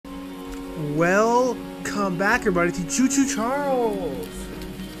Welcome back, everybody, to Choo-Choo Charles.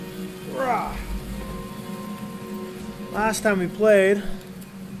 Rah. Last time we played,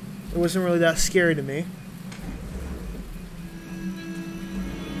 it wasn't really that scary to me.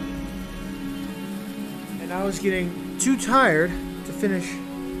 And I was getting too tired to finish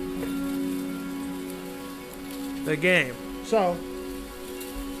the game. So,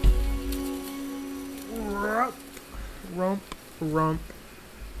 rump.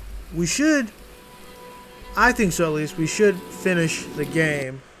 We should, I think so at least, we should finish the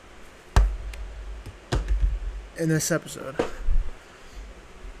game in this episode.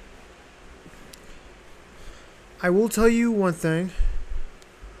 I will tell you one thing.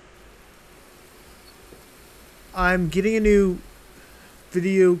 I'm getting a new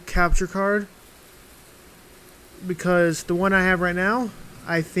video capture card because the one I have right now,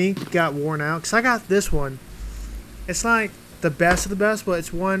 I think, got worn out. Because I got this one. It's not like the best of the best, but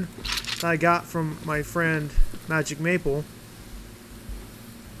it's one that I got from my friend Magic Maple,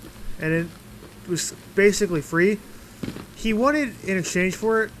 and it was basically free. He wanted in exchange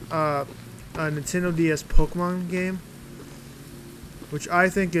for it a Nintendo DS Pokemon game, which I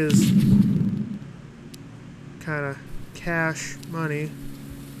think is kind of cash money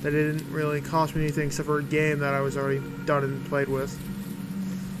that it didn't really cost me anything except for a game that I was already done and played with.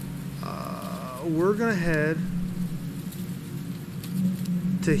 We're gonna head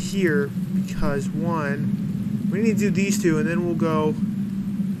to here because one, we need to do these two and then we'll go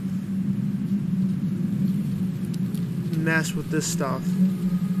mess with this stuff.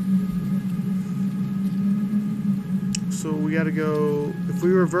 So we gotta go, if we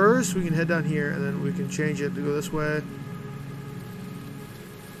reverse we can head down here and then we can change it to go this way.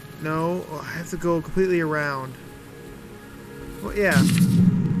 No, I have to go completely around. Well, yeah.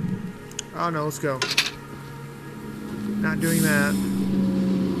 Oh no, let's go. Not doing that.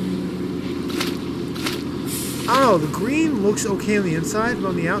 I don't know, the green looks okay on the inside, but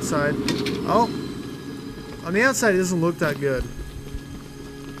on the outside... Oh! On the outside, it doesn't look that good.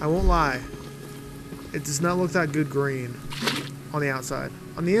 I won't lie. It does not look that good green on the outside.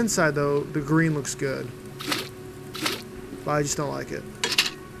 On the inside, though, the green looks good. But I just don't like it.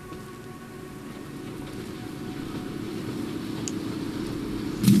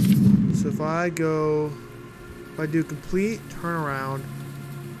 So if I go... If I do complete turnaround,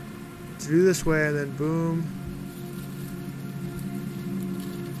 to do this way, and then boom...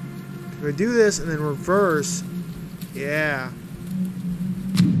 If I do this and then reverse, yeah.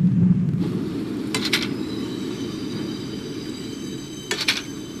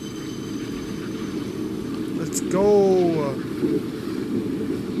 Let's go.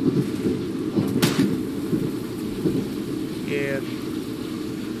 Yeah.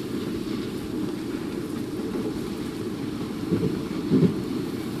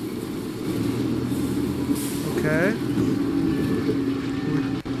 Okay.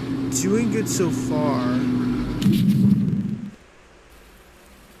 Doing good so far.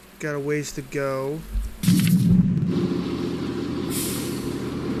 Got a ways to go.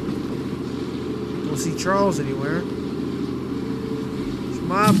 Don't see Charles anywhere. So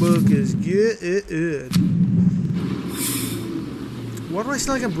my book is good. Why do I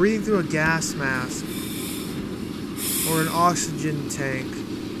sound like I'm breathing through a gas mask? Or an oxygen tank?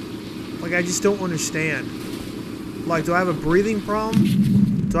 Like, I just don't understand. Like, do I have a breathing problem?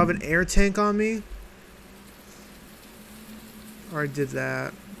 Do I have an air tank on me? Or I did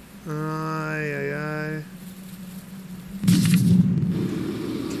that.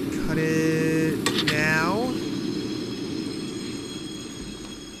 Cut it now.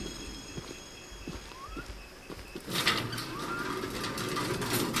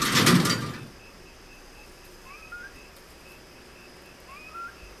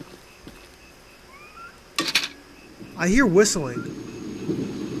 I hear whistling.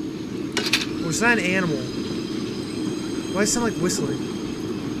 It's not an animal. Why does it sound like whistling?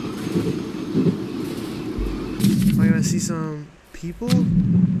 Am I gonna see some people?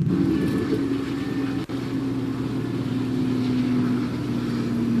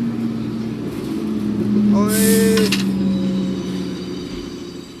 Oh,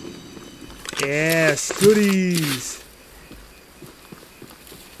 yes, goodies.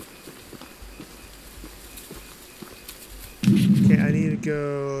 Okay, I need to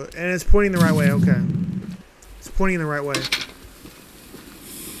go, and it's pointing the right way. Okay, it's pointing in the right way,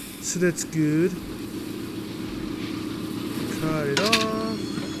 so that's good. Cut it off.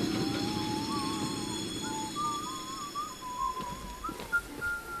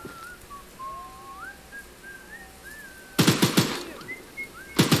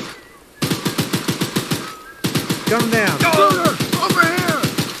 Gun him down. Over here!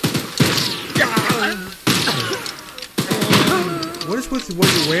 with what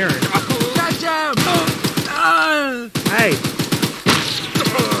you're wearing. Catch him! Hey!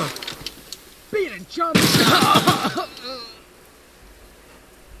 Beat and jump!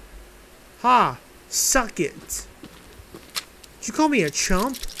 Ha! Suck it! Did you call me a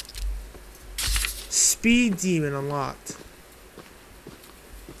chump? Speed demon unlocked.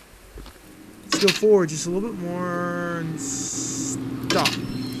 Let's go forward just a little bit more and stop.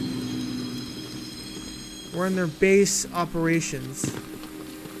 We're in their base operations.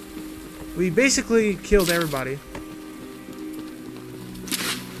 We basically killed everybody.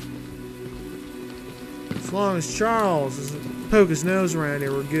 As long as Charles doesn't poke his nose around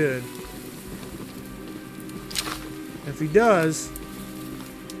here, we're good. If he does...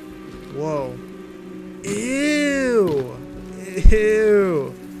 Whoa. Ew!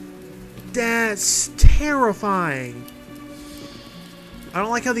 Ew! That's terrifying! I don't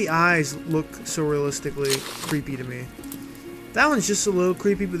like how the eyes look so realistically creepy to me. That one's just a little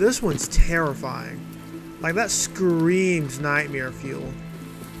creepy, but this one's terrifying. Like, that screams nightmare fuel.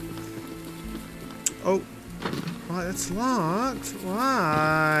 Oh. Why, that's locked.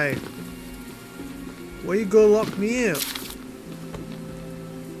 Why? Why you go lock me out?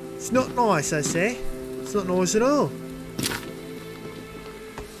 It's not nice, I say. It's not nice at all.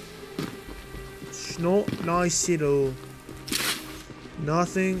 It's not nice at all.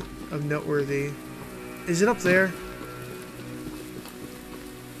 Nothing of noteworthy. Is it up there?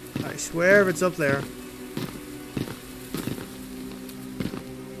 I swear if it's up there.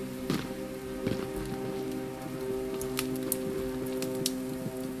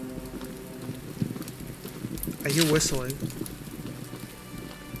 I hear whistling.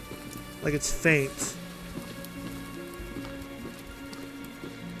 Like it's faint.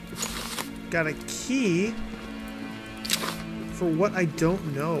 Got a key for what I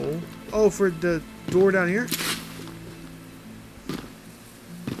don't know. Oh, for the door down here?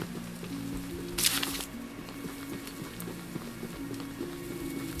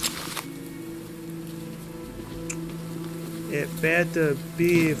 It better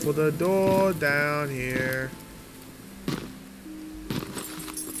be for the door down here.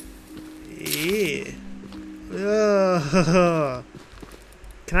 Yeah.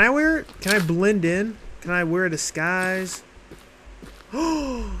 Can I wear it? Can I blend in? Can I wear a disguise?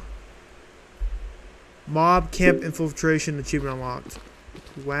 Mob camp infiltration achievement unlocked.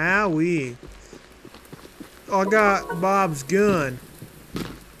 Wowee. Oh, I got Bob's gun.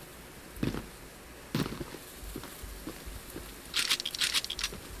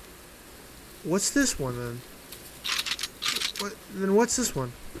 What's this one then? What's this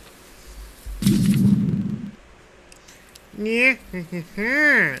one? Yeah.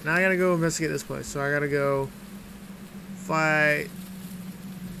 Now I gotta go investigate this place. So I gotta go fight.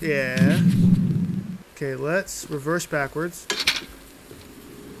 Yeah. Okay, let's reverse backwards.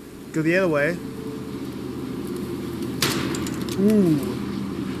 Go the other way. Ooh.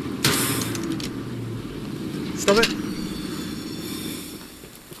 Stop it.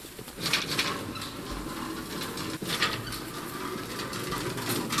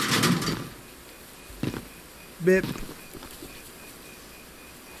 Bip.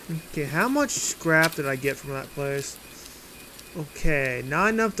 Okay, how much scrap did I get from that place? Okay, not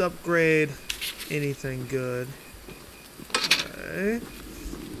enough to upgrade anything good. Okay.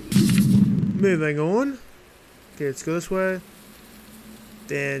 Moving on. Okay, let's go this way.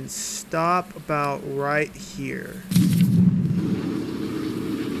 Then stop about right here.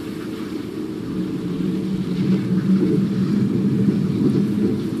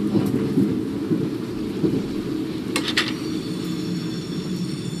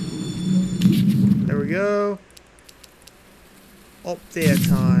 There we go. Up there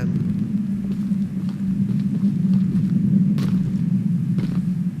time.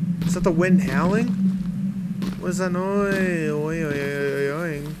 Is that the wind howling? What is that noise?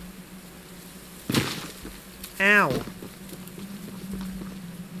 Ow.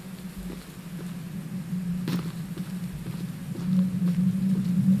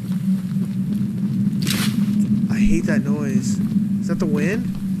 I hate that noise. Is that the wind?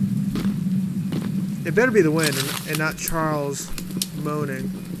 It better be the wind and not Charles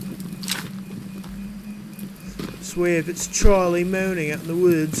moaning. Swear if it's Charlie moaning out in the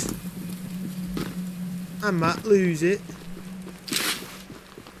woods, I might lose it.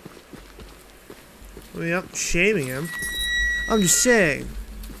 I mean, I'm shaming him. I'm just saying,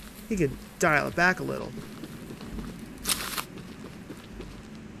 he could dial it back a little.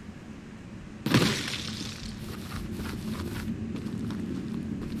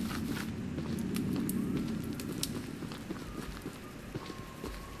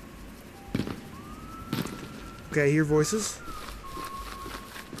 Okay, I hear voices.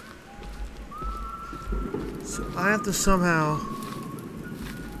 I have to somehow...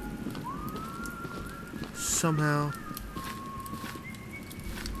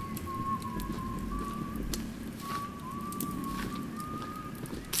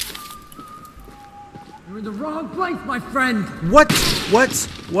 You're in the wrong place, my friend. What?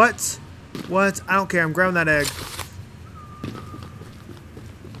 I don't care. I'm grabbing that egg.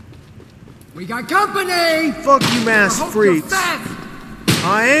 We got company. Fuck you, mass freaks. Fast.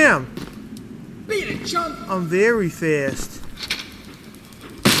 I am. Beat it, chump. I'm very fast.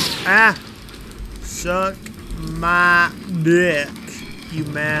 Ah. Suck my dick, you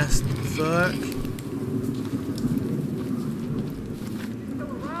masked fuck.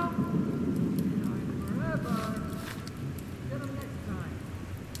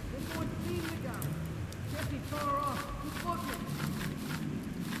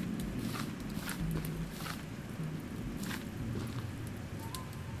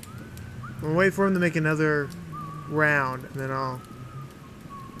 I'll wait for him to make another round, and then I'll...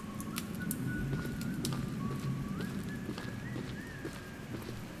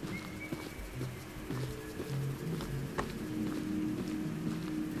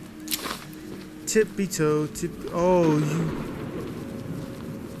 Tippy-toe, tip... Oh, you...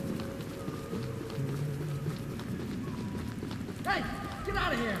 Hey, get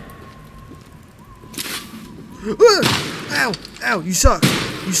out of here! Ow! Ow! You suck!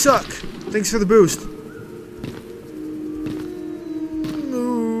 You suck! Thanks for the boost.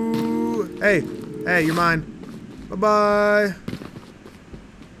 Ooh. Hey! Hey, you're mine. Bye-bye!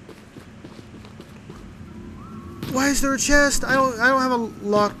 Why is there a chest? I don't have a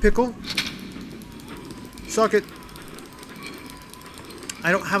lock pickle. Suck it.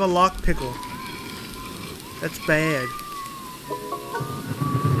 I don't have a lock pickle. That's bad.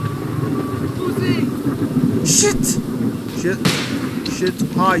 Shit!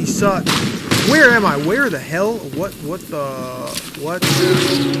 Ah, you suck. Where am I? Where the hell? What the... What?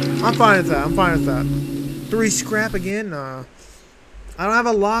 I'm fine with that. 3 scrap again? I don't have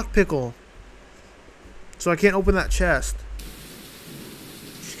a lock pickle. So I can't open that chest.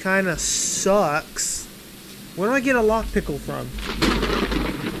 Which kinda sucks. Where do I get a lock pickle from?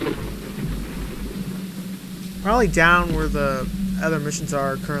 Probably down where the other missions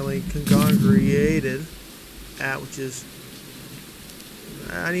are currently congregated at, which is...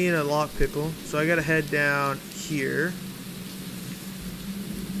 I need a lock pickle, so I gotta head down here.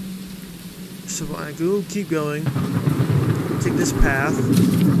 So I go, keep going. Take this path.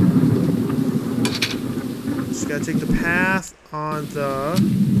 Just gotta take the path on the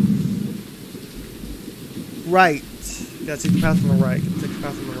right. Gotta take the path on the right. Gotta take the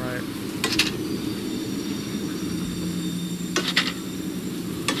path on the right.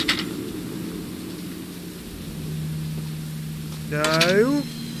 No.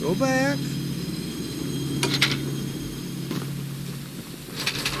 Go back.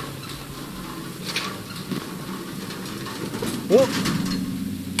 Whoop.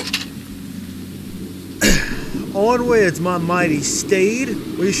 Onwards, my mighty steed.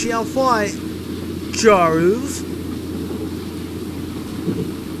 We shall fight, Charles.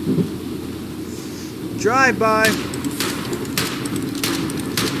 Drive by.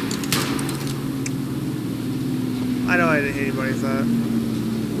 I know I didn't hit anybody with that.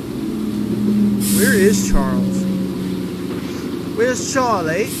 Where is Charles? Where's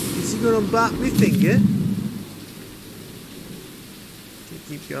Charlie? Is he gonna bite me finger?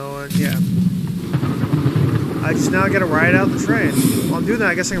 Keep going, yeah. I just now gotta ride out the train. While I'm doing that,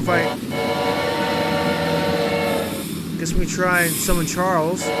 I guess I can fight. Guess we can try and summon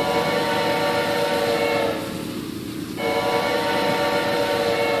Charles.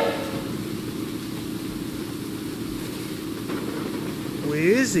 Where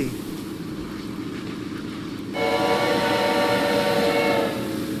is he?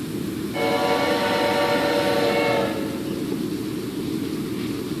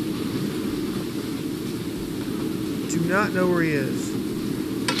 Do not know where he is.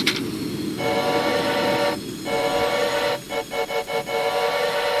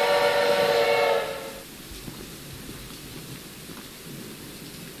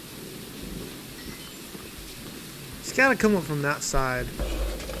 He's gotta come up from that side.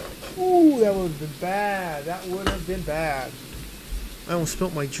 Ooh, that would have been bad. That would have been bad. I almost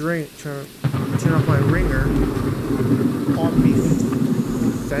spilt my drink. Turn off my ringer on me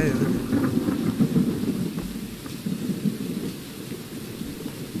phone.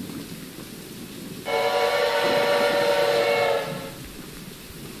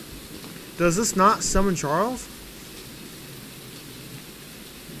 Does this not summon Charles?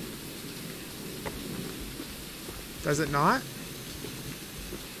 Does it not?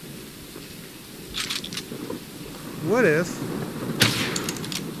 What if...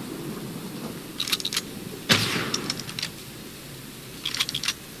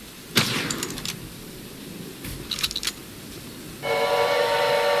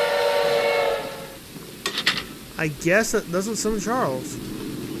 I guess that doesn't summon Charles.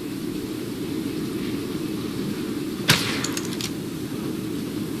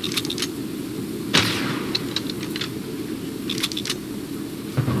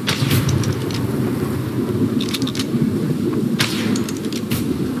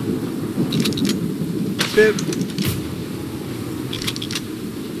 Bip.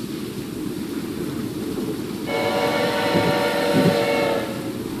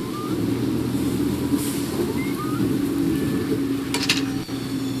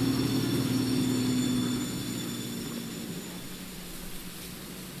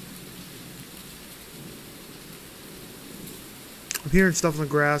 I'm hearing stuff in the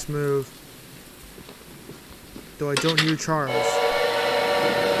grass move. Though I don't hear Charles.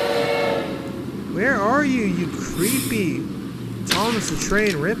 Where are you, you creepy Thomas the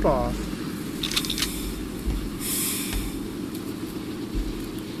Train ripoff?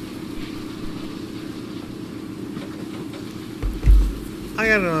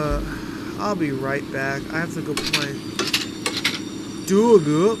 I'll be right back. I have to go put my dog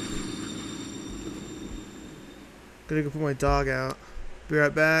up. Gotta go put my dog out. Be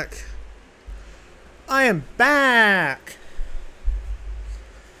right back. I am back!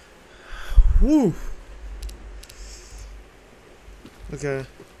 Woo! Okay.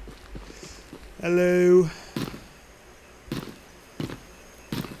 Hello.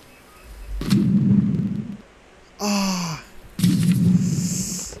 Ah.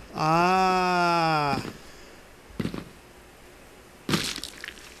 Ah.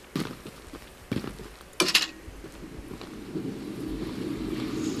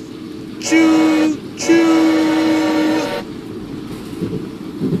 Choo-choo.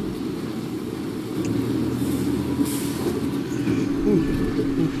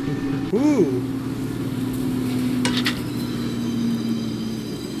 Ooh.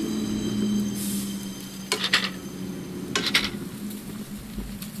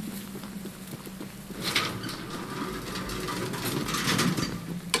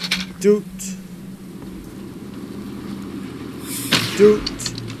 Doot. Doot.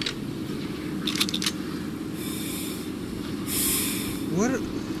 What?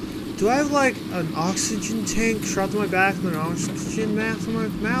 Do I have like an oxygen tank strapped to my back and an oxygen mask in my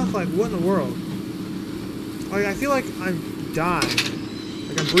mouth? Like, what in the world? Like, I feel like I'm dying.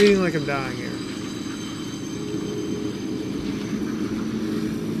 Like, I'm breathing like I'm dying here.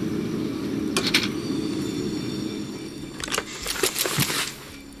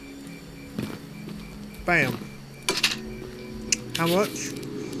 Bam. How much?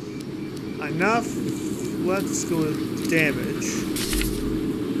 Enough. Let's go with damage.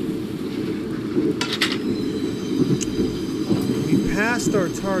 We passed our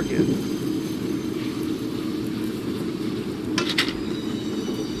target.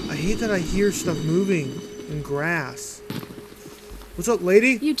 I hate that I hear stuff moving in grass. What's up,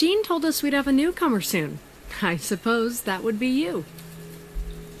 lady? Eugene told us we'd have a newcomer soon. I suppose that would be you.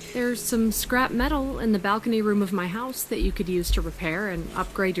 There's some scrap metal in the balcony room of my house that you could use to repair and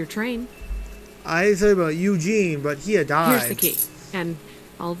upgrade your train. I didn't say about Eugene, but he had died. Here's the key. And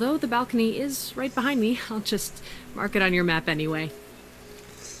although the balcony is right behind me, I'll just mark it on your map anyway.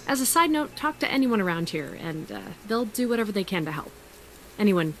 As a side note, talk to anyone around here, and they'll do whatever they can to help.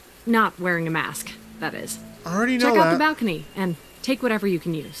 Anyone not wearing a mask, that is. I already know Check that. out the balcony and take whatever you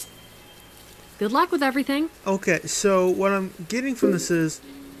can use. Good luck with everything. Okay, so what I'm getting from this is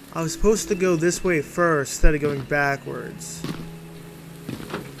I was supposed to go this way first instead of going backwards.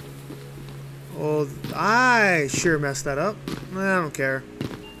 Well, I sure messed that up. I don't care.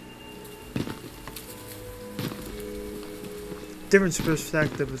 Different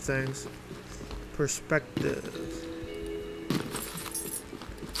perspective of things. Perspective.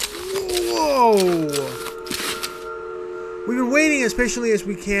 Whoa! We've been waiting as patiently as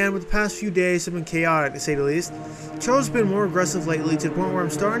we can, but the past few days have been chaotic, to say the least. Charles has been more aggressive lately, to the point where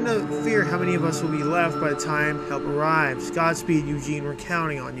I'm starting to fear how many of us will be left by the time help arrives. Godspeed, Eugene. We're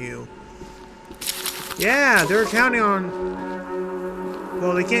counting on you. Yeah, they're counting on...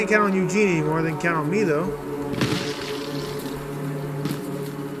 Well, they can't count on Eugene anymore. They can count on me, though.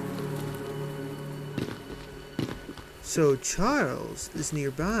 So, Charles is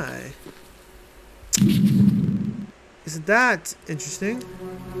nearby. Isn't that interesting?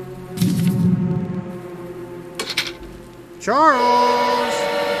 Charles!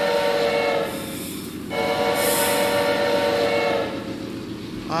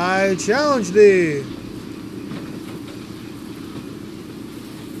 I challenge thee!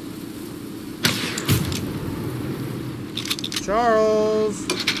 Charles.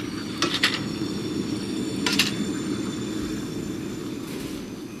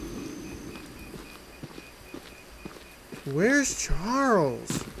 Where's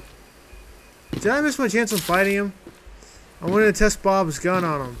Charles? Did I miss my chance on fighting him? I wanted to test Bob's gun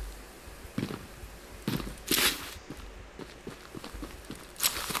on him.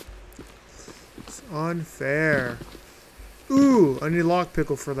 It's unfair. Ooh, I need a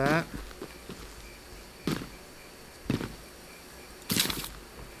lockpickle for that.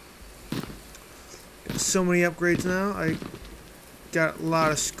 Got so many upgrades now. I got a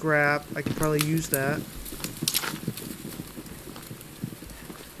lot of scrap. I could probably use that.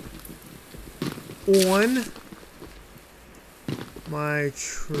 On my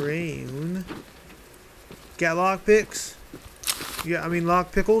train. Got lockpicks? Yeah, I mean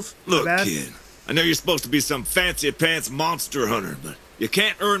lockpickles. Look, kid, I know you're supposed to be some fancy pants monster hunter, but you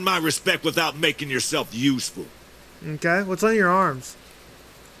can't earn my respect without making yourself useful. Okay, what's on your arms?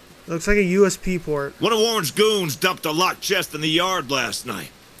 Looks like a USB port. One of Warren's goons dumped a locked chest in the yard last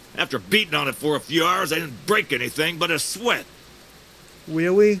night. After beating on it for a few hours, I didn't break anything but a sweat.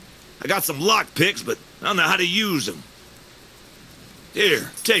 Will we? I got some lockpicks, but I don't know how to use them.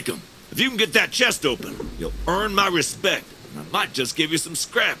 Here, take them. If you can get that chest open, you'll earn my respect. And I might just give you some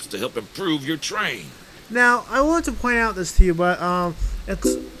scraps to help improve your train. Now, I want to point out this to you, but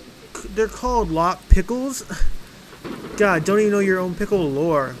they're called lock pickles. God, don't even know your own pickle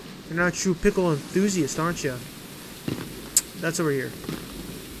lore. You're not a true pickle enthusiast, aren't you? That's over here.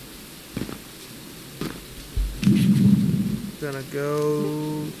 Gonna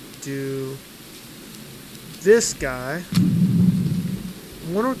go do this guy.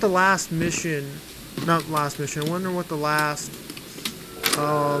 I wonder what the last mission, not last mission, I wonder what the last,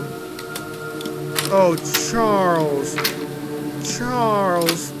 oh,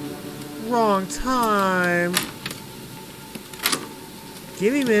 Charles, wrong time.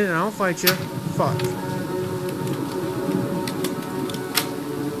 Give me a minute and I'll fight you. Fuck.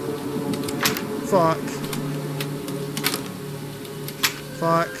 Fuck.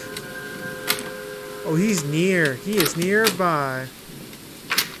 Fuck. Oh, he's near. He is nearby.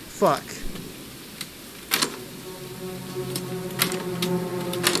 Fuck.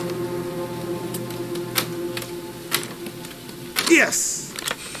 Yes!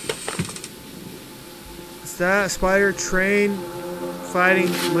 Is that a spider train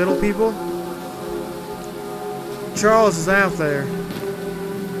fighting little people? Charles is out there.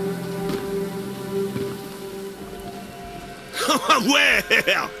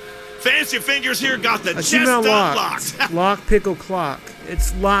 Well, Fancy Fingers here got the chest unlocked. Lock pickle clock.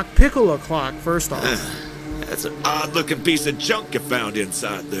 It's lock pickle o'clock, first off. That's an odd-looking piece of junk you found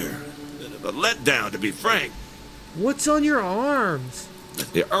inside there. Bit of a letdown, to be frank. What's on your arms?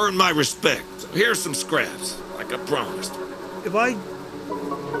 You earned my respect. So here's some scraps, like I promised. If I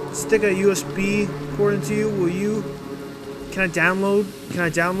stick a USB port into you, will you? Can I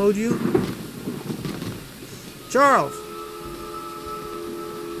download you? Charles.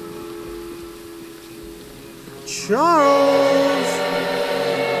 Charles.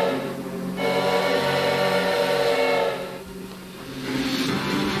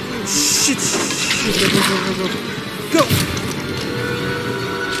 Shit. Go.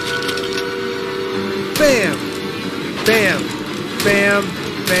 Bam. Bam. Bam.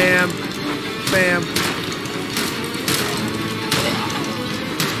 Bam. Bam.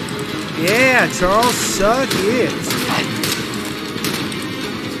 Yeah, Charles, suck it.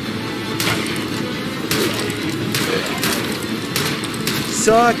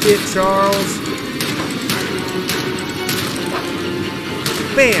 Suck it, Charles.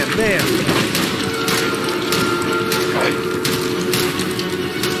 Bam, bam.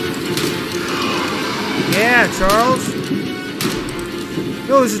 Yeah, Charles.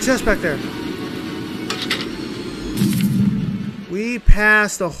 No, there's a chest back there. We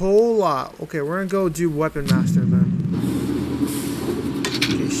passed a whole lot. Okay, we're gonna go do Weapon Master then.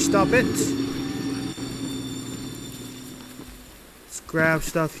 Okay, stop it. Let's grab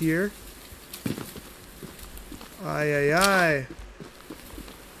stuff here. Ay, ay, ay.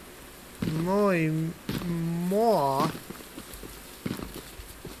 More.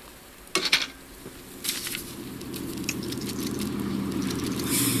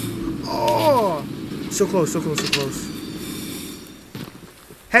 Oh! So close, so close, so close.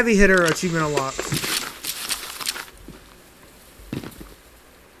 Heavy hitter achievement unlocked.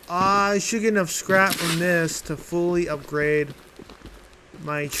 I should get enough scrap from this to fully upgrade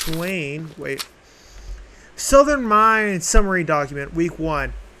my train. Wait. Southern Mine Summary Document, Week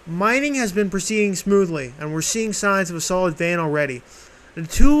 1. Mining has been proceeding smoothly, and we're seeing signs of a solid vein already. The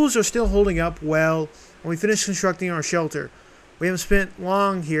tools are still holding up well, and we finished constructing our shelter. We haven't spent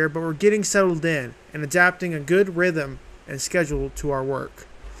long here, but we're getting settled in and adapting a good rhythm and schedule to our work.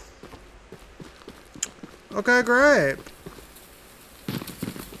 Okay, great.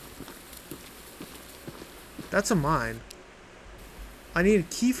 That's a mine. I need a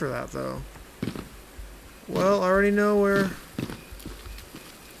key for that, though. Well, I already know where...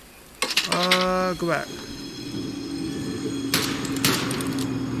 go back.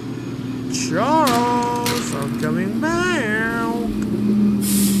 Charles, I'm coming back.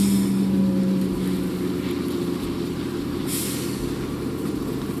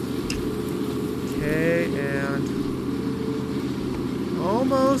 Okay, and...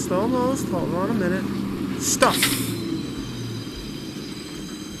 Almost. Hold on a minute. Stop!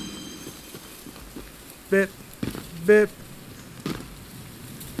 Bip. Bip.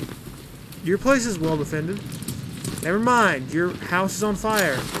 Your place is well defended. Never mind, your house is on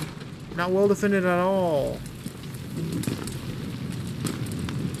fire. Not well defended at all.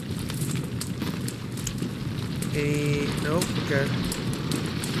 Nope, okay.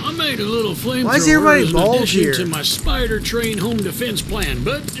 I made a little Why is everybody flamethrower as an bald addition here? to my spider train home defense plan,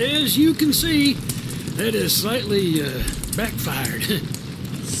 but as you can see, that has slightly backfired.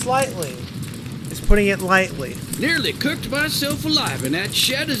 Slightly. It's putting it lightly. Nearly cooked myself alive in that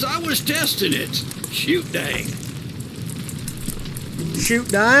shed as I was testing it. Shoot dang. Shoot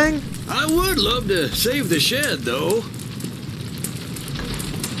dying? I would love to save the shed, though.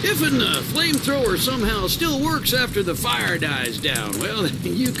 If a flamethrower somehow still works after the fire dies down, well,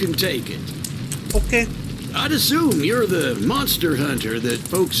 you can take it. Okay. I'd assume you're the monster hunter that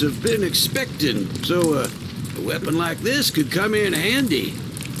folks have been expecting, so a weapon like this could come in handy.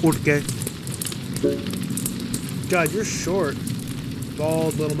 Okay. God, you're short.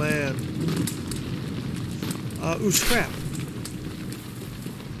 Bald little man. Ooh, scrap.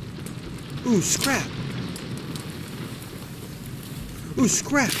 Ooh, scrap. Ooh,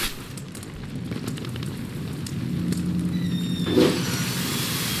 scrap.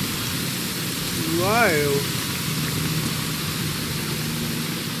 Wow.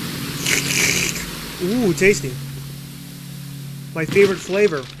 Ooh, tasty. My favorite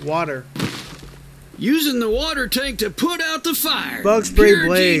flavor, water. Using the water tank to put out the fire. Bug spray Pure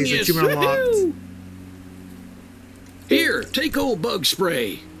blaze genius. that you unlocked. Woo-hoo. Here, take old bug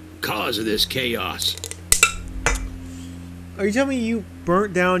spray. Cause of this chaos. Are you telling me you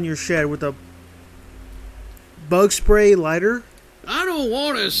burnt down your shed with a bug spray lighter? I don't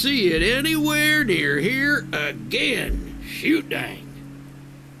want to see it anywhere near here again. Shoot dang.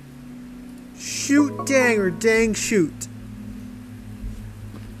 Shoot dang or dang shoot.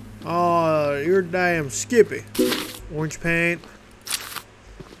 Oh, you're damn skippy. Orange paint.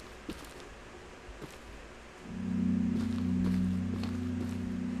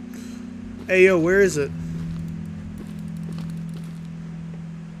 Hey, yo, where is it?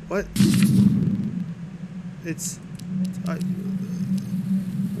 What? It's...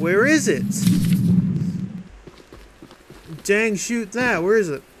 where is it? Dang, shoot that. Where is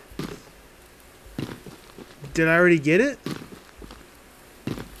it? Did I already get it?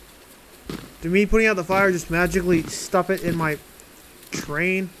 Did me putting out the fire just magically stuff it in my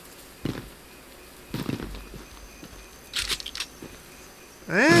train?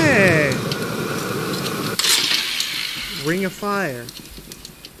 Hey! Ring of fire.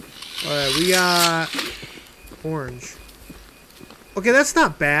 Alright, we got orange. Okay, that's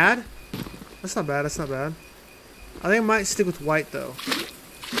not bad. That's not bad, that's not bad. I think I might stick with white though.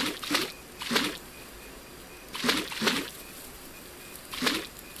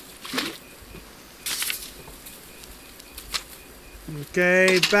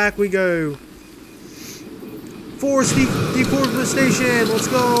 Okay, back we go. Force deforestation, let's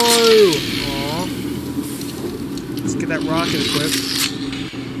go! Aww. Let's get that rocket equipped.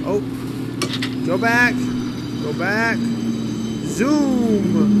 Oh, go back,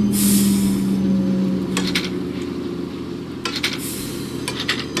 zoom!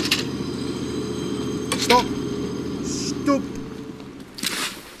 Stop! Stop!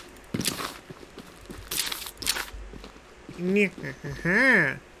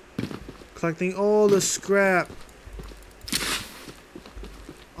 Collecting all the scrap.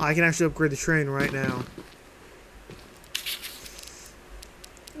 I can actually upgrade the train right now.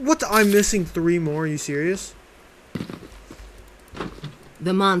 What? I'm missing 3 more. Are you serious?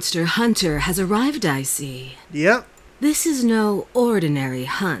 The monster hunter has arrived, I see. Yep. This is no ordinary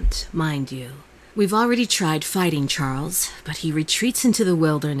hunt, mind you. We've already tried fighting Charles, but he retreats into the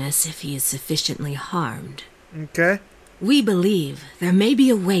wilderness if he is sufficiently harmed. Okay. We believe there may be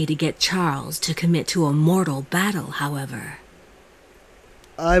a way to get Charles to commit to a mortal battle, however.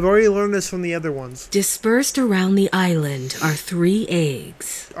 I've already learned this from the other ones. Dispersed around the island are 3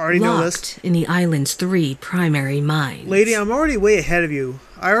 eggs. I already know locked in the island's 3 primary mines. Lady, I'm already way ahead of you.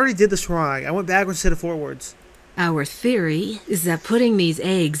 I already did this wrong. I went backwards instead of forwards. Our theory is that putting these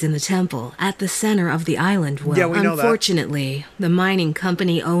eggs in the temple at the center of the island will, Yeah, we know that. unfortunately, the mining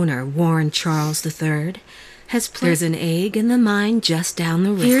company owner, Warren Charles III, has there's an egg in the mine just down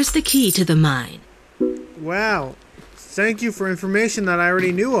the road. Here's the key to the mine. Wow. Thank you for information that I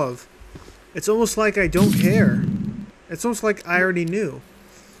already knew of. It's almost like I don't care. It's almost like I already knew.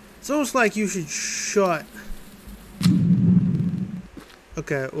 It's almost like you should shut.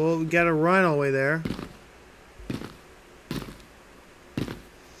 Okay, well, we gotta run all the way there.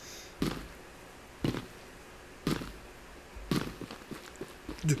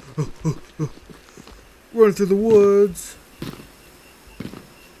 Run through the woods.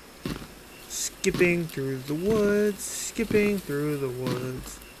 Skipping through the woods. Skipping through the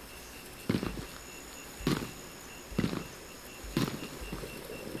woods.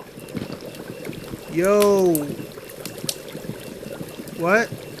 Yo.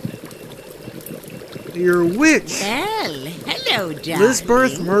 What? You're a witch. Well, hello, darling.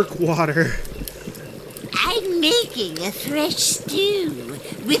 Lisbeth Merkwater. I'm making a fresh stew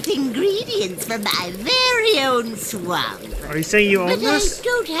with ingredients from my very own swamp. Are you saying you own But this? I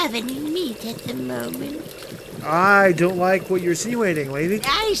don't have any meat at the moment. I don't like what you're insinuating, lady.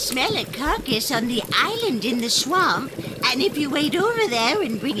 I smell a carcass on the island in the swamp, and if you wait over there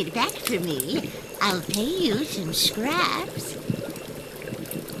and bring it back for me, I'll pay you some scraps.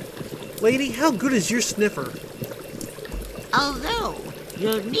 Lady, how good is your sniffer? Although,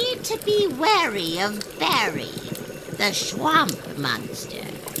 you'll need to be wary of Barry, the swamp monster.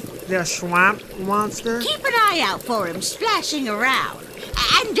 The swamp monster? Keep an eye out for him splashing around,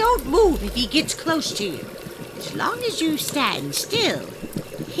 and don't move if he gets close to you. As long as you stand still,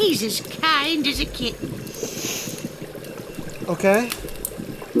 he's as kind as a kitten. Okay.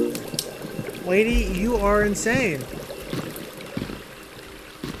 Lady, you are insane.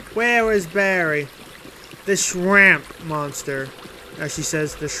 Where is Barry? The shrimp monster. As she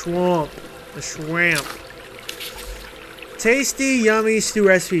says, the swamp. The shrimp. Tasty, yummy stew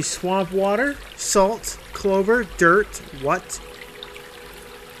recipe. Swamp water, salt, clover, dirt. What?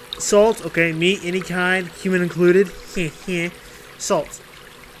 Salt. Okay, meat, any kind, human included. Salt.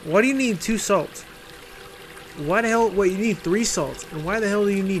 Why do you need 2 salt? Why the hell? Wait, you need 3 salt. And why the hell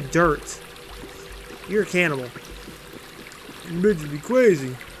do you need dirt? You're a cannibal. You bitch be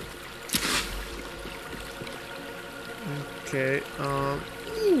crazy. Okay,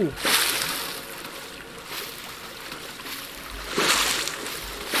 ooh.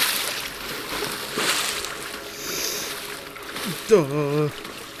 Duh.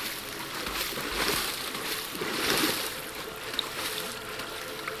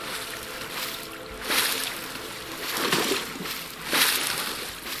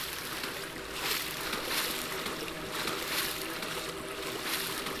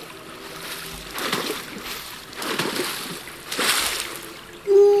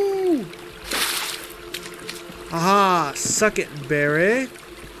 Aha, suck it, Barry.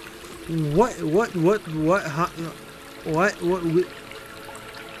 What, huh? What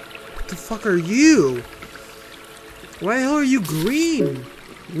the fuck are you? Why the hell are you green?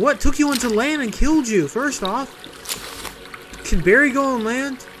 What took you onto land and killed you, first off? Can Barry go on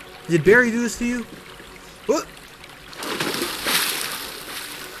land? Did Barry do this to you? What?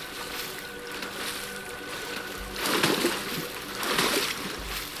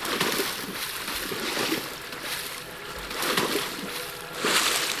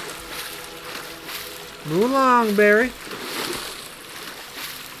 Move along, Barry.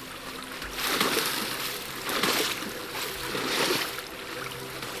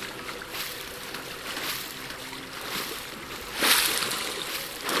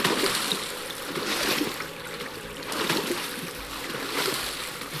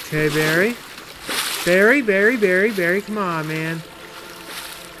 Okay, Barry. Barry, come on, man.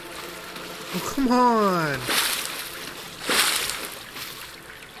 Oh, come on.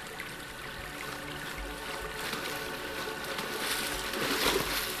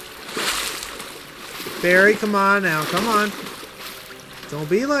 Barry, come on now, come on. Don't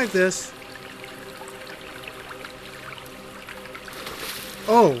be like this.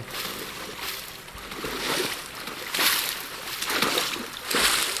 Oh.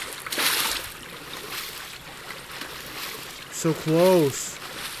 So close.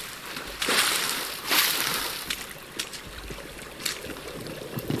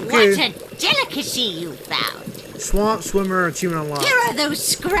 What a delicacy you found. Swamp swimmer achievement unlocked. Here are those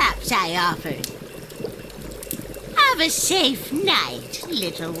scraps I offered. Have a safe night,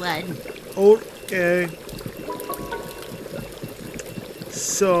 little one. Okay.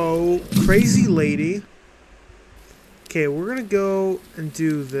 So, crazy lady. Okay, we're gonna go and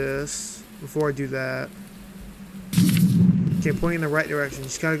do this before I do that. Okay, pointing in the right direction.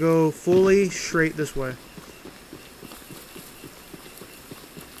 Just gotta go fully straight this way.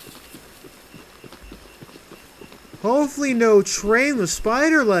 Hopefully no train with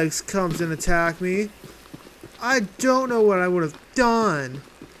spider legs comes and attack me. I don't know what I would have done.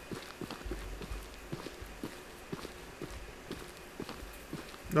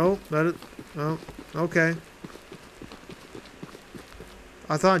 No, let it. Oh, okay.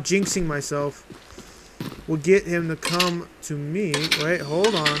 I thought jinxing myself would get him to come to me. Wait,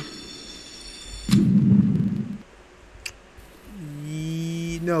 hold on.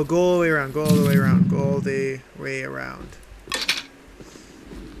 No, go all the way around. Go all the way around. Go all the way around.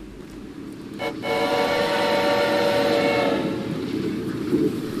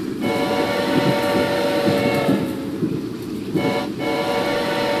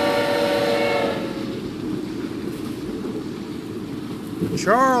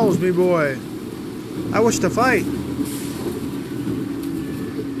 Charles, me boy. I wish to fight.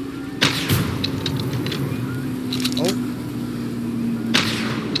 Oh.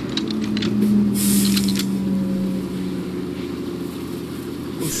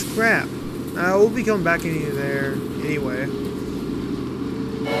 Oh, scrap. We'll be coming back in there anyway.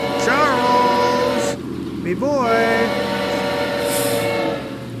 Charles! Me boy!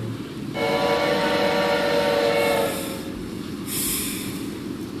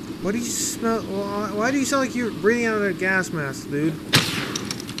 What do you smell? Why do you sound like you're breathing out of a gas mask, dude?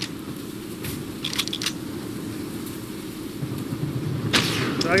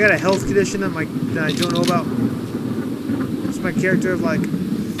 So I got a health condition that I don't know about. It's my character have like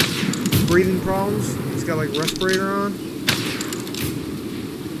breathing problems. He's got like respirator on.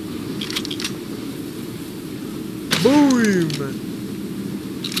 Boom!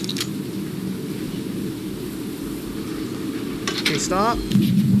 Okay, stop.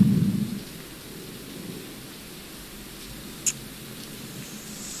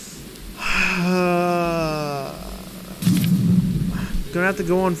 Gonna have to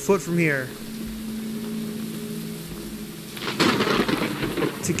go on foot from here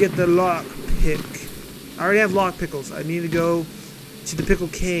to get the lock pick. I already have lock pickles. I need to go to the pickle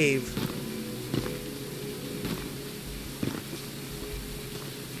cave.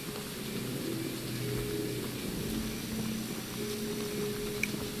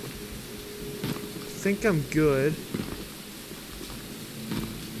 I think I'm good.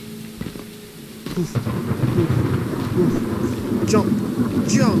 Oof, oof, oof. Jump,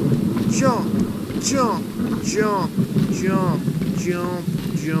 jump, jump, jump, jump, jump, jump,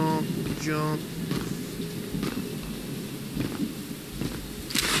 jump, jump.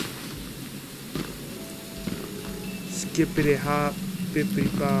 Skippity hop, bippity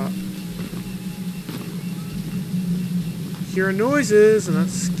bop. Hearing noises, and that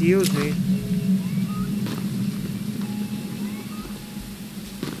skews me.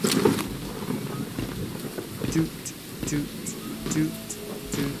 Doot, doot, doot,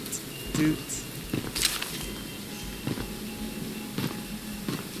 doot, doot.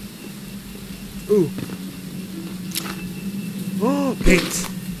 Ooh. Oh, paint.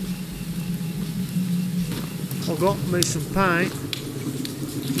 I got me some paint.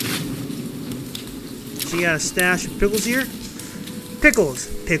 So you got a stash of pickles here? Pickles,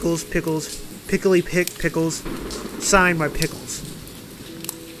 pickles, pickles, pickly pick pickles, signed by Pickles.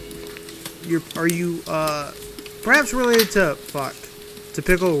 Are you perhaps related to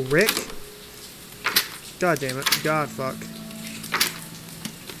Pickle Rick? God damn it. God fuck.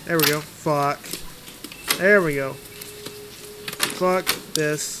 There we go. Fuck. There we go. Fuck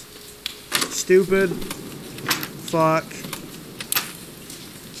this. Stupid. Fuck.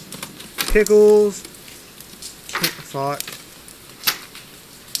 Pickles. Fuck.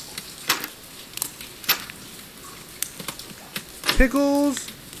 Pickles.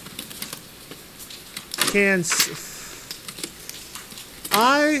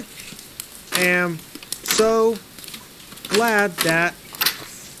 I am so glad that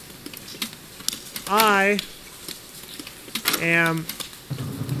I am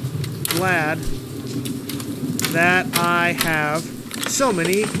glad that I have so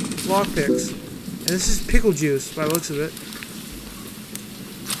many lockpicks. And this is pickle juice by the looks of it.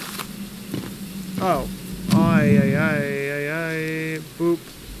 Oh. Ay, ay, ay, ay, ay. Boop.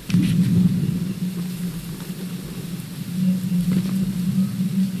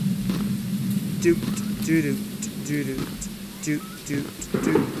 Doot, doo, doo, doo, doo. do do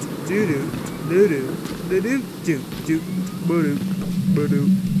do do do do do do do do do do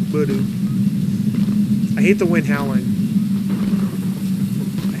do. I hate the wind howling.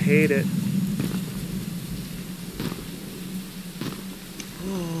 I hate it.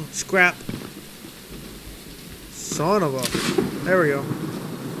 Oh, scrap. Son of a. There we go.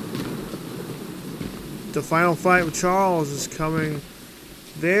 The final fight with Charles is coming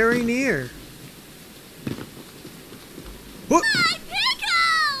very near. What? My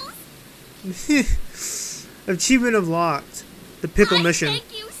pickles! Achievement unlocked. The pickle mission.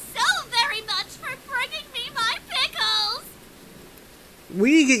 Thank you so very much for bringing me my pickles!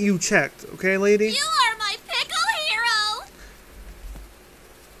 We need to get you checked, okay, lady? You are my pickle hero!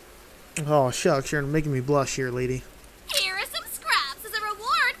 Oh, shucks, you're making me blush here, lady. Here are some scraps as a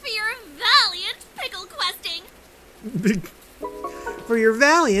reward for your valiant pickle questing. For your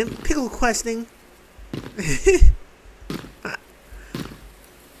valiant pickle questing.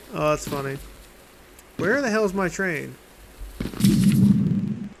 Oh, that's funny. Where the hell is my train?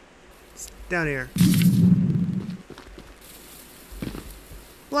 It's down here.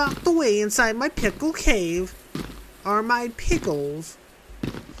 Locked away inside my pickle cave are my pickles.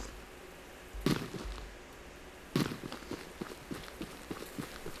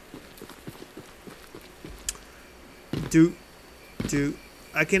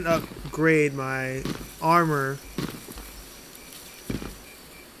 I can upgrade my armor.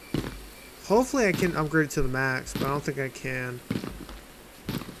 Hopefully I can upgrade it to the max, but I don't think I can.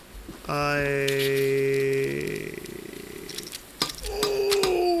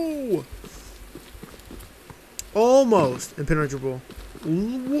 Oh! Almost impenetrable.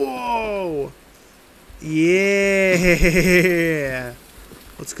 Whoa! Yeah!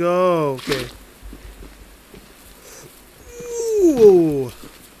 Let's go. Okay. Ooh!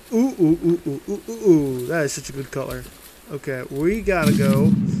 Ooh, ooh, ooh, ooh, ooh, ooh. That is such a good color. Okay, we gotta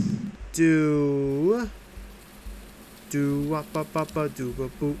go. Do wop bop bop bop do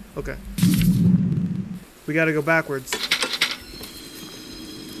boop boop. Okay. We gotta go backwards.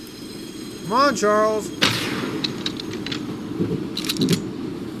 Come on, Charles.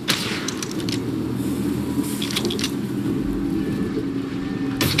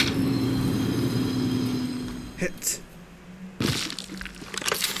 Hit.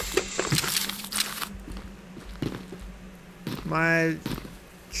 My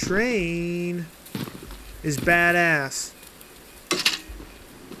train is badass.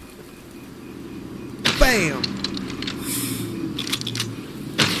 Bam!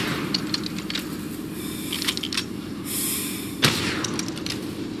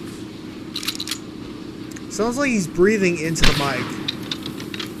 Sounds like he's breathing into the mic.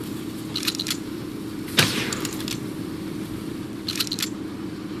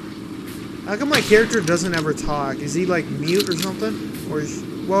 How come my character doesn't ever talk? Is he like mute or something? Or is,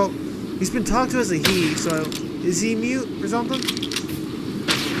 well, he's been talked to as a he, so is he mute or something?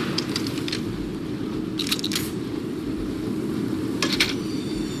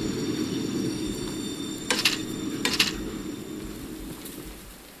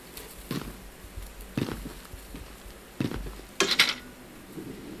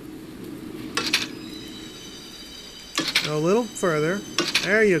 A little further.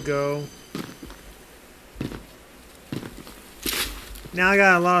 There you go. Now I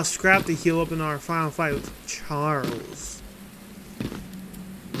got a lot of scrap to heal up in our final fight with Charles.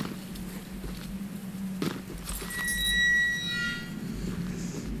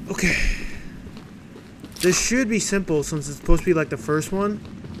 Okay. This should be simple since it's supposed to be like the first one.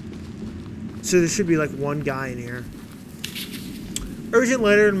 So there should be like one guy in here. Urgent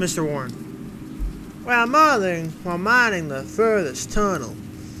letter to Mr. Warren. While mining the furthest tunnel,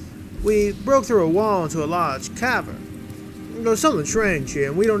 we broke through a wall into a large cavern. There's something strange here,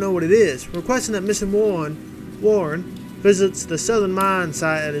 and we don't know what it is. Requesting that Mr. Warren visits the southern mine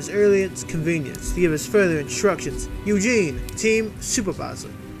site at his earliest convenience to give us further instructions. Eugene, team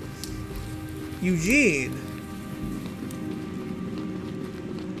supervisor. Eugene.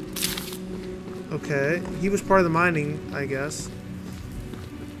 Okay, he was part of the mining, I guess.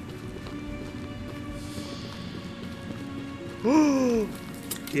 Oh,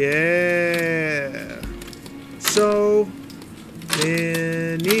 yeah. So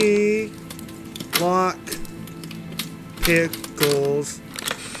many lock pickles.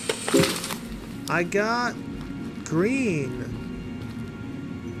 I got green.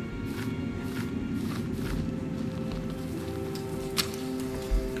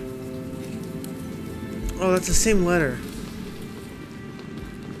 Oh, that's the same letter.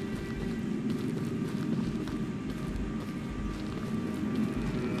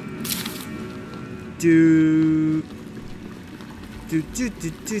 Do do do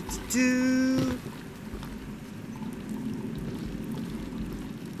do do do.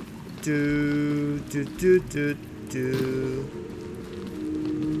 Do do do do do.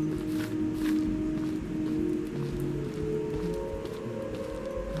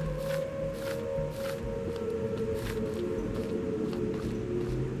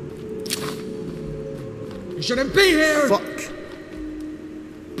 You shouldn't be here! Fuck.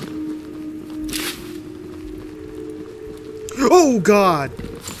 Oh god!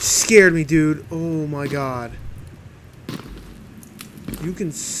 Scared me, dude. Oh my god. You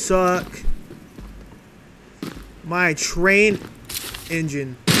can suck my train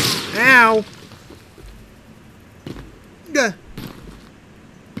engine. Ow! Gah.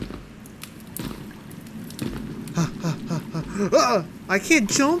 I can't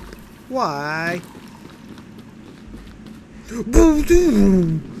jump? Why?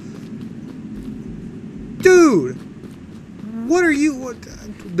 Dude! What are you? What?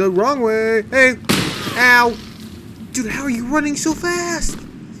 The wrong way. Hey! Ow! Dude, how are you running so fast?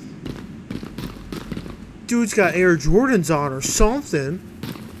 Dude's got Air Jordans on or something.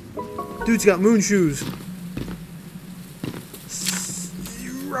 Dude's got moon shoes.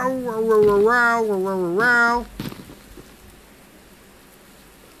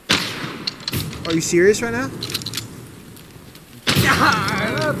 Are you serious right now?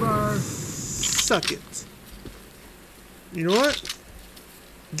 Suck it. You know what?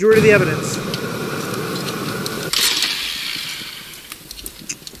 Get rid of the evidence.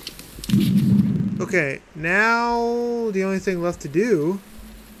 Okay, now the only thing left to do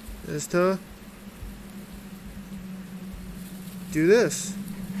is to do this.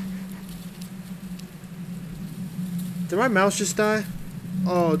 Did my mouse just die?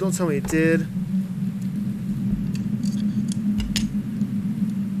 Oh, don't tell me it did.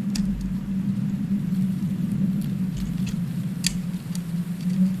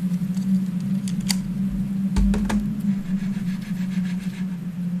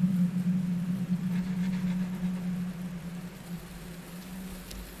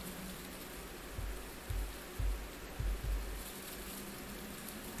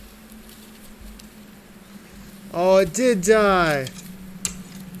 Oh, it did die.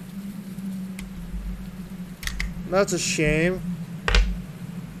 That's a shame.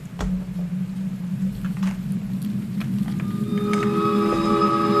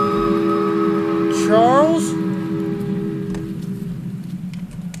 Charles?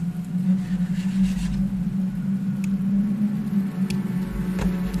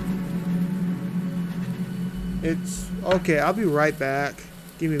 It's okay, I'll be right back.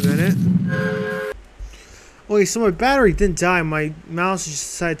 Give me a minute. Okay, so my battery didn't die. My mouse just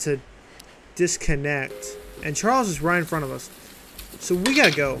decided to disconnect. And Charles is right in front of us. So we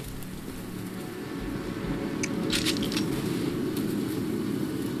gotta go.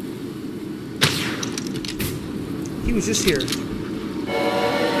 He was just here.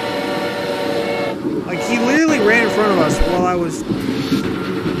 Like, he literally ran in front of us while I was...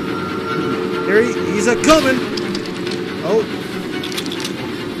 There he's a-coming! Oh.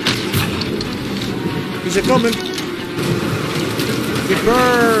 He's a-coming! Get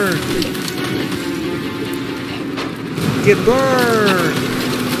burned! Get burned!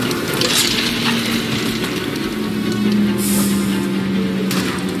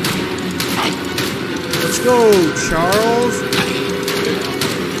 Let's go, Charles!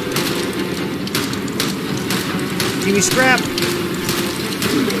 Give me scrap!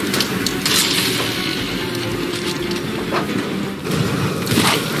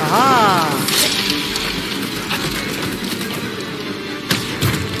 Aha!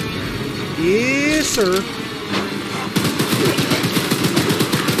 Yes, sir.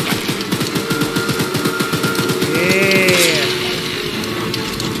 Yeah.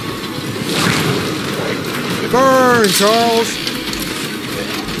 Burn, Charles.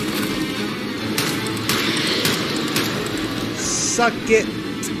 Suck it.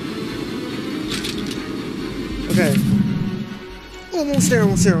 Okay. Almost there,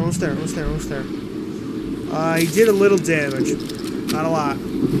 almost there, almost there, almost there, almost there. He did a little damage. Not a lot.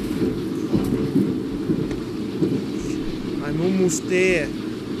 I'm almost there.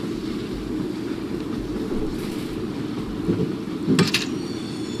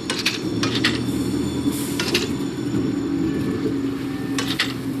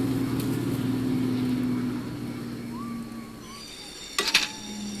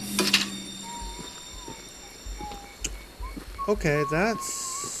 Okay,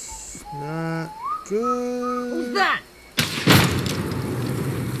 that's not good. Who's that?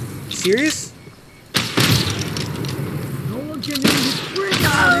 Serious? No one can hear you scream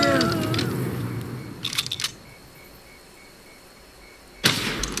out here!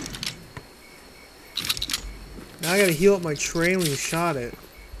 Now I gotta heal up my train when you shot it.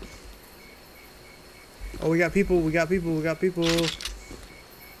 Oh, we got people, we got people, we got people.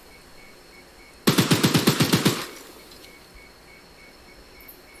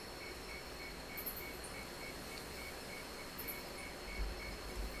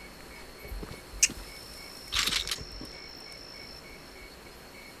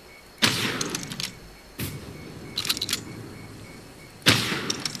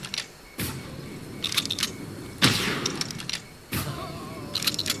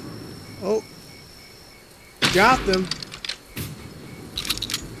 Oh. Got them.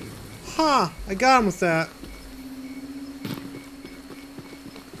 Huh, I got him with that.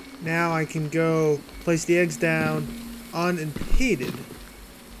 Now I can go place the eggs down unimpeded.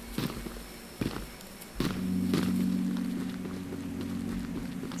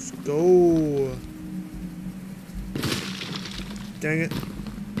 Let's go. Dang it.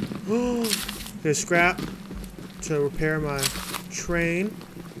 There's scrap to repair my train.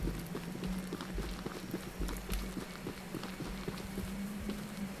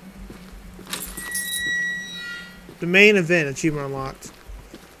 The main event achievement unlocked.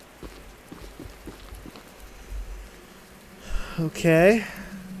 Okay.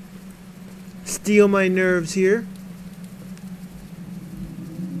 Steel my nerves here.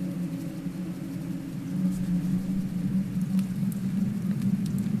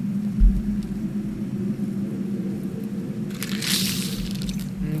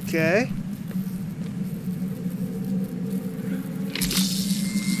 Okay.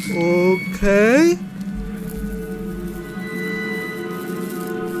 Okay.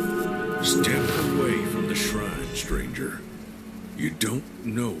 Step away from the shrine, stranger. You don't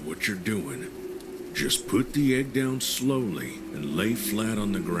know what you're doing. Just put the egg down slowly and lay flat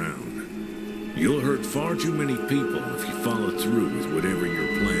on the ground. You'll hurt far too many people if you follow through with whatever you're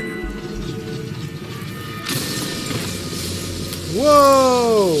planning.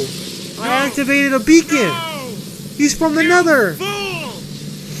 Whoa! I activated a beacon! No! He's from the Nether! Fool!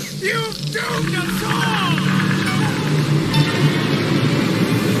 You doomed us all!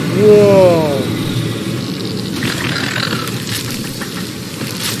 Whoa!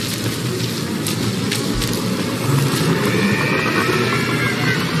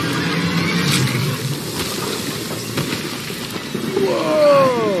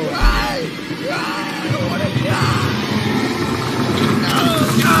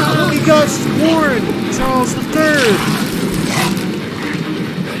 He got sworn! Charles III!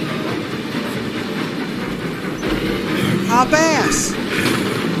 Hop ass!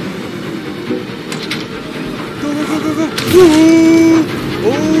 Go, go, go, go, go! Woo!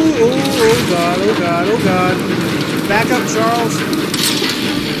 Oh god, oh god, oh god. Back up, Charles.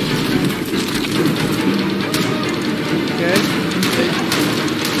 Okay.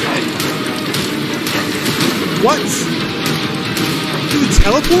 What? You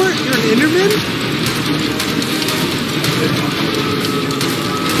teleport? You're an Enderman?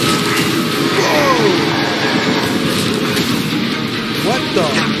 Whoa! What the?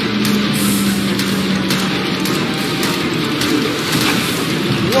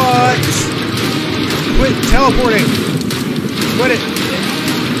 What? Quit teleporting! Quit it!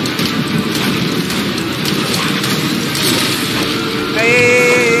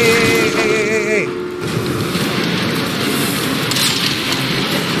 Hey!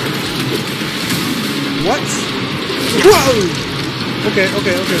 What? Whoa! Okay.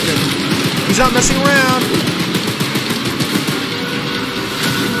 He's not messing around.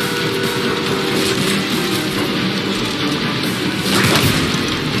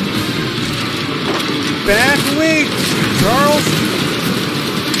 Back away, Charles.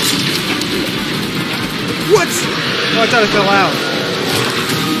 What? Oh, I thought it fell out.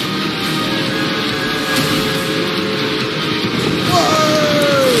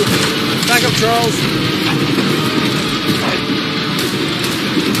 Whoa! Back up, Charles.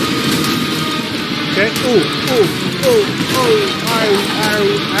 Okay. Oh,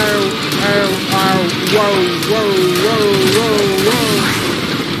 whoa.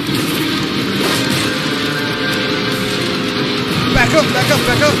 Back up.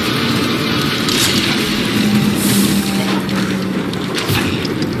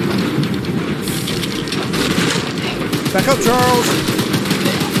 Back up, Charles.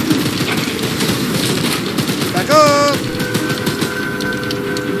 Back up.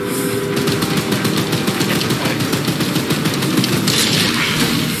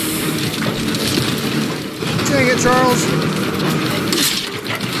 Dang it, Charles.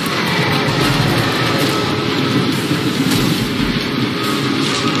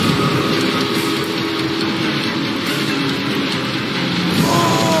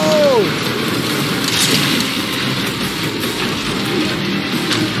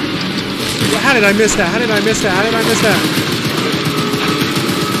 How did I miss that? How did I miss that? How did I miss that?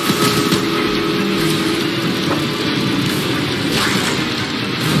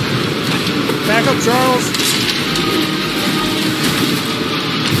 Back up, Charles.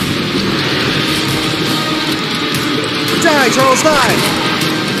 Die, Charles, die!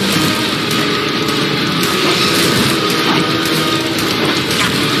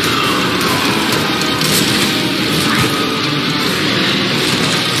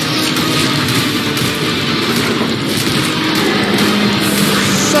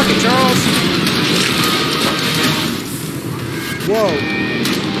 Suck it, Charles! Whoa.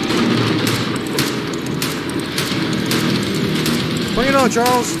 Bring it on,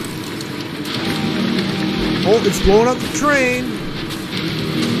 Charles! Oh, it's blowing up the train!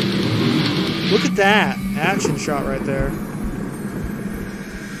 Look at that action shot right there.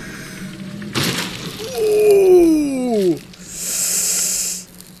 Ooh!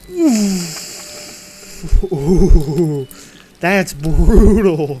 Ooh! That's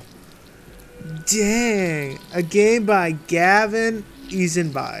brutal. Dang. A game by Gavin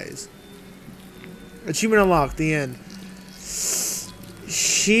Eisenbeis. Achievement unlocked. The end.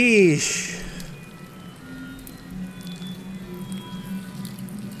 Sheesh.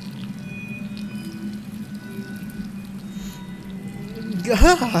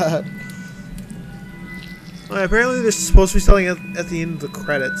 God. Alright, apparently this is supposed to be starting at the end of the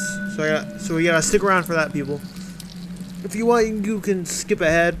credits. So we gotta stick around for that, people. If you want, you can skip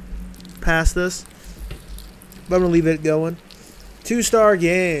ahead past this. But I'm gonna leave it going. 2-star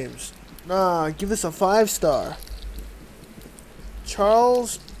games. Nah, give this a 5-star.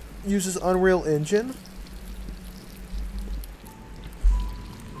 Charles uses Unreal Engine.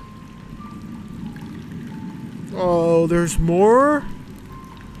 Oh, there's more?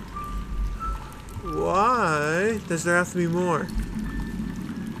 Why does there have to be more?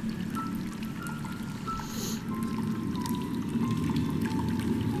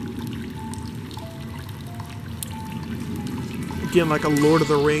 Getting like a Lord of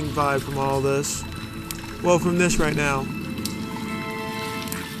the Ring vibe from all this. Well, from this right now.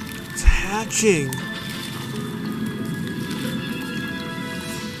 It's hatching.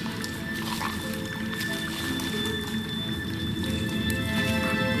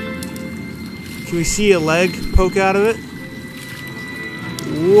 Can we see a leg poke out of it?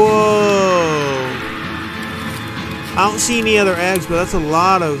 Whoa. I don't see any other eggs, but that's a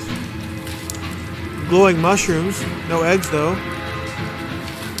lot of glowing mushrooms. No eggs, though.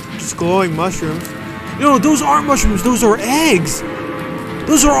 Just glowing mushrooms. No, those aren't mushrooms. Those are eggs.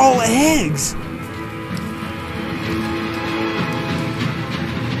 Those are all eggs.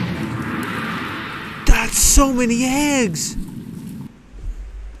 That's so many eggs.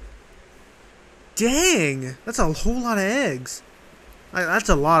 Dang. That's a whole lot of eggs. That's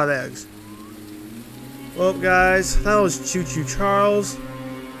a lot of eggs. Well, guys, that was Choo-Choo Charles.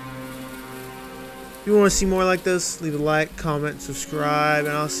 If you want to see more like this, leave a like, comment, subscribe,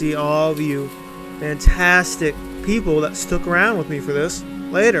 and I'll see all of you fantastic people that stuck around with me for this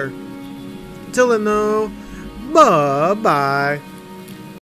later. Until then, though, bye-bye.